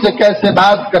 لوگوں سے کیسے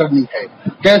بات کرنی ہے،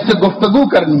 کیسے گفتگو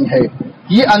کرنی ہے،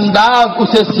 یہ انداز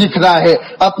اسے سیکھنا ہے۔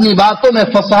 اپنی باتوں میں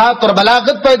فصاحت اور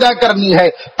بلاغت پیدا کرنی ہے،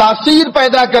 تاثیر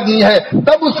پیدا کرنی ہے،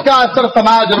 تب اس کا اثر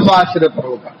سماج اور معاشرے پر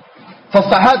ہوگا۔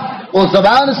 فصاحت وہ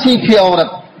زبان سیکھے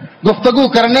عورت، گفتگو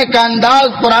کرنے کا انداز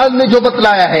قرآن نے جو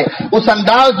بتلایا ہے اس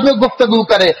انداز میں گفتگو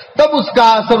کرے، تب اس کا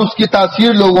اثر، اس کی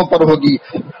تاثیر لوگوں پر ہوگی۔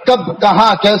 کب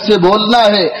کہاں کیسے بولنا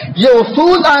ہے یہ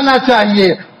اصول آنا چاہیے،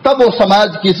 تب وہ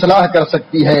سماج کی اصلاح کر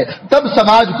سکتی ہے، تب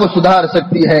سماج کو سدھار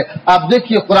سکتی ہے۔ آپ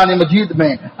دیکھیے قرآن مجید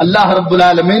میں اللہ رب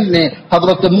العالمین نے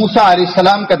حضرت موسیٰ علیہ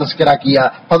السلام کا تذکرہ کیا۔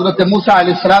 حضرت موسیٰ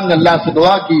علیہ السلام نے اللہ سے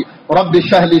دعا کی، رب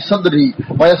اشرح لی صدری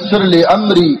ویسر لی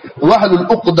امری واحلل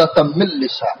عقدۃ من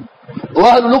لسانی،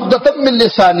 واحلل عقدۃ من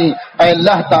لسانی، اے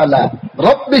اللہ تعالی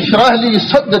رب اشرح لی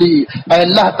صدری، اے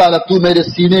اللہ تعالی تو میرے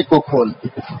سینے کو کھول دے،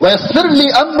 ویسر لی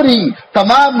امری،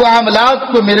 تمام معاملات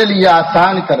کو میرے لیے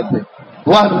آسان کر دے،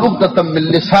 واحلل عقدۃ من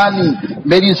لسانی،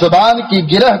 میری زبان کی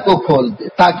گرہ کو کھول دے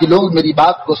تاکہ لوگ میری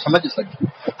بات کو سمجھ سکیں۔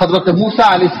 حضرت موسیٰ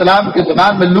علیہ السلام کی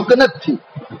زبان میں لکنت تھی،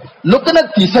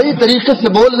 صحیح طریقے سے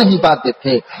بول نہیں پاتے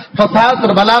تھے، فصاحت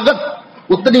اور بلاغت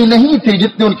اتنی نہیں تھی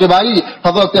جتنی ان کے بھائی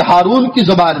حضرت ہارون کی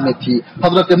زبان میں تھی۔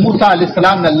 حضرت موسیٰ علیہ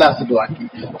السلام نے اللہ سے دعا کی۔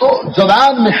 تو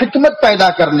زبان میں حکمت پیدا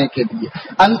کرنے کے لیے،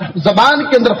 زبان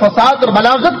کے اندر فصاحت اور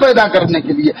بلاغت پیدا کرنے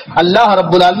کے لیے اللہ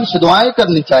رب العالمین سے دعائیں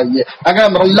کرنی چاہیے۔ اگر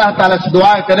ہم اللہ تعالیٰ سے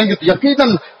دعائیں کریں گے تو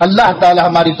یقیناً اللہ تعالیٰ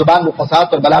ہماری زبان میں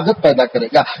فصاحت اور بلاغت پیدا کرے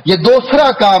گا۔ یہ دوسرا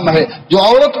کام ہے جو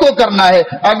عورت کو کرنا ہے۔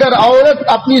 اگر عورت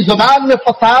اپنی زبان میں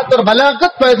فصاحت اور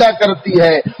بلاغت پیدا کرتی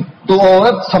ہے تو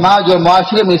عورت سماج اور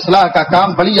معاشرے میں اصلاح کا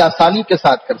کام بڑی آسانی کے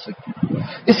ساتھ کر سکتی ہے۔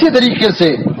 اسی طریقے سے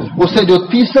اسے جو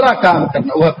تیسرا کام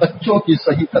کرنا وہ ہے بچوں کی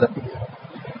صحیح تربیت،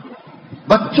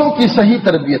 بچوں کی صحیح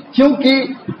تربیت، کیونکہ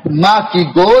ماں کی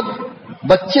گود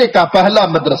بچے کا پہلا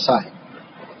مدرسہ ہے،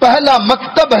 پہلا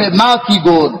مکتب ہے۔ ماں کی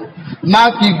گود، ماں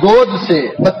کی گود سے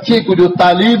بچے کو جو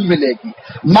تعلیم ملے گی،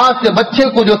 ماں سے بچے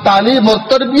کو جو تعلیم اور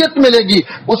تربیت ملے گی،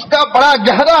 اس کا بڑا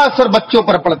گہرا اثر بچوں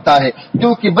پر پڑتا ہے،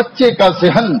 کیونکہ بچے کا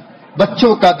ذہن،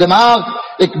 بچوں کا دماغ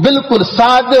ایک بالکل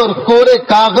سادے اور کورے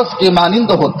کاغذ کے مانند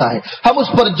ہوتا ہے۔ ہم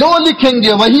اس پر جو لکھیں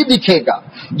گے وہی دکھے گا،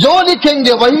 جو لکھیں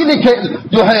گے وہی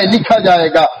لکھا جائے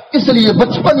گا۔ اس لیے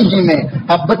بچپن ہی میں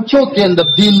ہم بچوں کے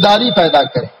اندر دینداری پیدا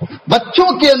کریں، بچوں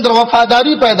کے اندر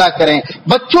وفاداری پیدا کریں،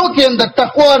 بچوں کے اندر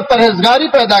تقوی اور پرہیزگاری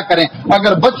پیدا کریں۔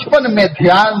 اگر بچپن میں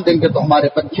دھیان دیں گے تو ہمارے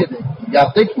بچے دیں گے۔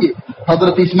 آپ دیکھیے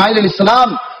حضرت اسماعیل علیہ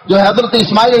السلام حضرت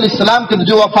اسماعیل علیہ السلام کے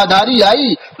جو وفاداری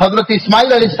آئی، حضرت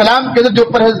اسماعیل علیہ السلام کے جو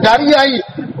پرہیزگاری آئی،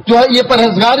 یہ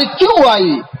پرہیزگاری کیوں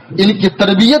آئی؟ ان کی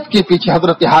تربیت کے پیچھے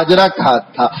حضرت ہاجرہ کا ہاتھ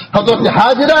تھا۔ حضرت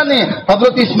ہاجرہ نے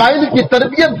حضرت اسماعیل کی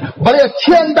تربیت بڑے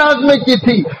اچھے انداز میں کی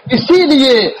تھی، اسی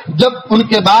لیے جب ان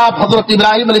کے باپ حضرت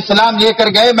ابراہیم علیہ السلام لے کر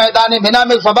گئے میدان مینا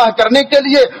میں ذبح کرنے کے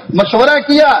لیے، مشورہ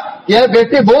کیا کہ اے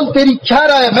بیٹے بول تیری کیا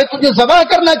رائے ہے، میں تجھے ذبح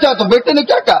کرنا چاہتا ہوں۔ بیٹے نے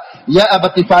کیا کہا؟ یا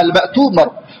ابت افعل ما تؤمر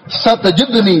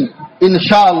ستجدنی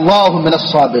انشاءاللہ من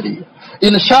الصابرین،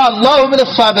 انشاءاللہ من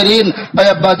الصابرین۔ اے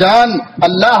ابا جان،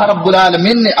 اللہ رب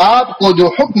العالمین نے آپ کو جو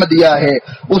حکم دیا ہے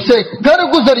اسے کر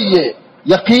گزریے،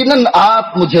 یقیناً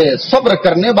آپ مجھے صبر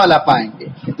کرنے والا پائیں گے۔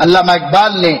 علامہ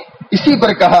اقبال نے اسی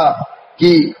پر کہا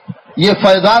کہ یہ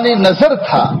فیضان نظر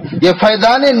تھا، یہ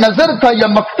فیضان نظر تھا، یہ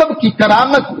مکتب کی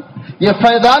کرامت، یہ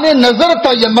فیضان نظر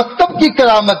تھا، یہ مکتب کی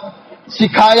کرامت۔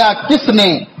 سکھایا کس نے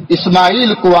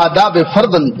اسماعیل کو آداب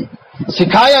فرزندی،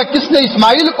 سکھایا کس نے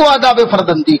اسماعیل کو آداب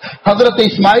فرزندی؟ حضرت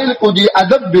اسماعیل کو جو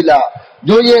ادب ملا،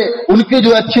 جو یہ ان کی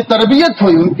جو اچھی تربیت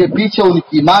ہوئی، ان کے پیچھے ان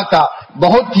کی ماں کا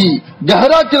بہت ہی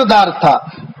گہرا کردار تھا۔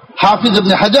 حافظ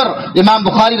ابن حجر امام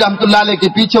بخاری رحمۃ اللہ علیہ کے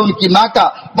پیچھے ان کی ماں کا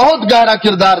بہت گہرا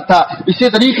کردار تھا۔ اسی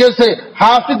طریقے سے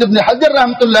حافظ ابن حجر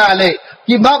رحمۃ اللہ علیہ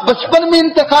کی ماں بچپن میں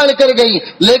انتقال کر گئی،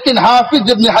 لیکن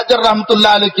حافظ ابن حجر رحمۃ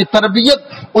اللہ علیہ کی تربیت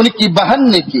ان کی بہن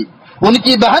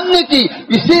نے کی،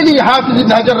 اسی لیے حافظ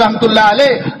ابن حجر رحمۃ اللہ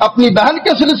علیہ اپنی بہن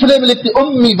کے سلسلے میں لکھتی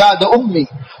امی بعد امی،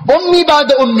 امی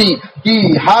بعد امی، کہ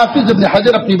حافظ ابن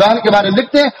حجر اپنی بہن کے بارے میں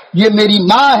لکھتے ہیں یہ میری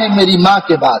ماں ہے، میری ماں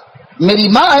کے بعد، میری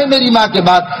ماں ہے میری ماں کے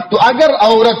بعد۔ تو اگر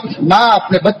عورت ماں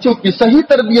اپنے بچوں کی صحیح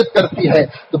تربیت کرتی ہے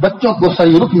تو بچوں کو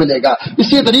صحیح رخ ملے گا۔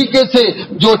 اسی طریقے سے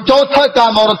جو چوتھا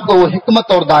کام عورت کو وہ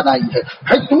حکمت اور دانائی ہے،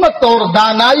 حکمت اور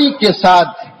دانائی کے ساتھ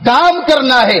کام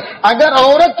کرنا ہے۔ اگر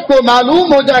عورت کو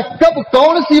معلوم ہو جائے کب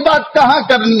کون سی بات کہاں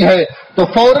کرنی ہے تو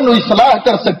فوراً وہ اصلاح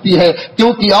کر سکتی ہے،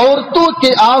 کیونکہ عورتوں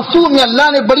کے آنسو میں اللہ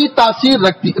نے بڑی تاثیر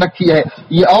رکھی ہے۔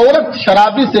 یہ عورت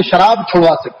شرابی سے شراب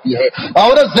چھڑوا سکتی ہے،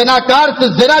 عورت زناکار سے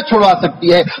زنا چھڑوا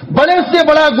سکتی ہے، بڑے سے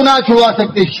بڑا گناہ چھڑوا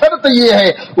سکتی ہے۔ شرط یہ ہے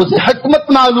اسے حکمت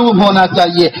معلوم ہونا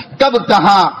چاہیے کب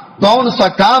کہاں کون سا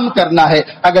کام کرنا ہے۔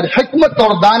 اگر حکمت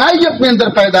اور دانائی اپنے اندر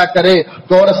پیدا کرے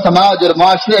تو اور سماج اور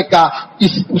معاشرے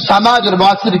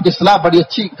کی اصلاح بڑی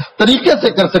اچھی طریقے سے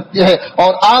کر سکتی ہے۔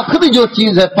 اور آخری جو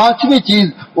چیز ہے، پانچویں چیز،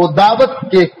 وہ دعوت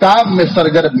کے کام میں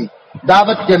سرگرمی،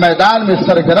 دعوت کے میدان میں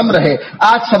سرگرم رہے۔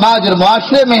 آج سماج اور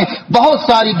معاشرے میں بہت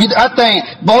ساری بدعتیں،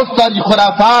 بہت ساری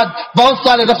خرافات، بہت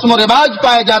سارے رسم و رواج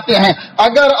پائے جاتے ہیں۔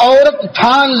 اگر عورت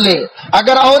ٹھان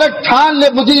لے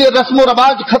مجھے یہ رسم و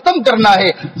رواج ختم کرنا ہے،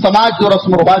 سماج جو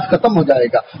رسم و رواج ختم ہو جائے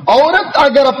گا۔ عورت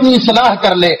اگر اپنی اصلاح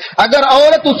کر لے، اگر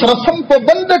عورت اس رسم کو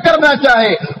بند کرنا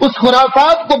چاہے، اس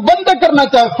خرافات کو بند کرنا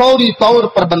چاہے، فوری طور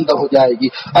پر بند ہو جائے گی۔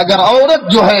 اگر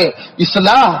عورت جو ہے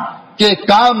اصلاح کے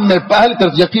کام میں پہل کر،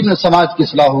 یقیناً سماج کی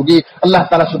اصلاح ہوگی۔ اللہ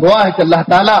تعالیٰ سے دعا ہے کہ اللہ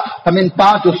تعالیٰ ہم ان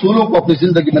 5 اصولوں کو اپنی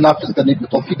زندگی میں نافذ کرنے کی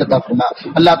توفیق عطا فرمائے۔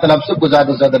 اللہ تعالیٰ ہم سب کو زیادہ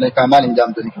سے زیادہ نیک اعمال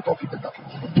انجام دینے کی توفیق عطا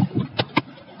فرمائے۔